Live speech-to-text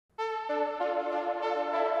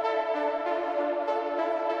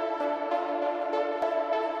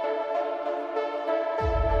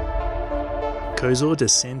KOZOR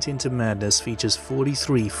Descent into Madness features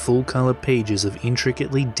 43 full-color pages of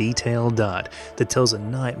intricately detailed art that tells a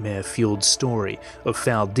nightmare-fueled story of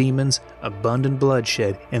foul demons, abundant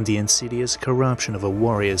bloodshed, and the insidious corruption of a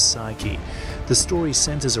warrior's psyche. The story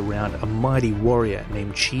centers around a mighty warrior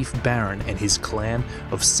named Chief Baron and his clan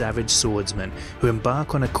of savage swordsmen who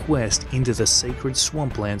embark on a quest into the sacred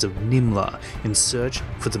swamplands of Nimlaar in search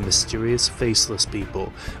for the mysterious faceless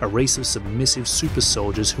people, a race of submissive super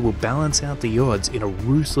soldiers who will balance out the odds in a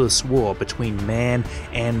ruthless war between man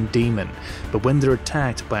and demon. But when they're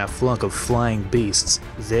attacked by a flock of flying beasts,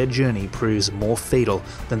 their journey proves more fatal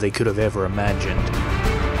than they could have ever imagined.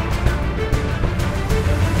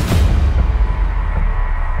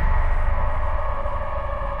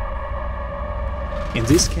 In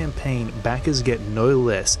this campaign, backers get no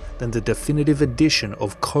less than the definitive edition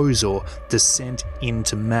of KOZOR Descent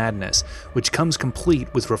into Madness, which comes complete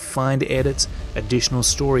with refined edits, additional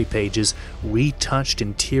story pages, retouched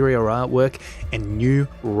interior artwork, and new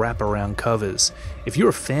wraparound covers. If you're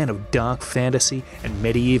a fan of dark fantasy and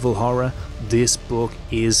medieval horror, this book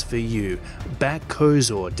is for you. Back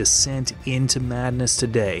KOZOR Descent into Madness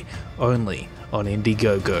today, only on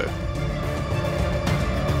Indiegogo.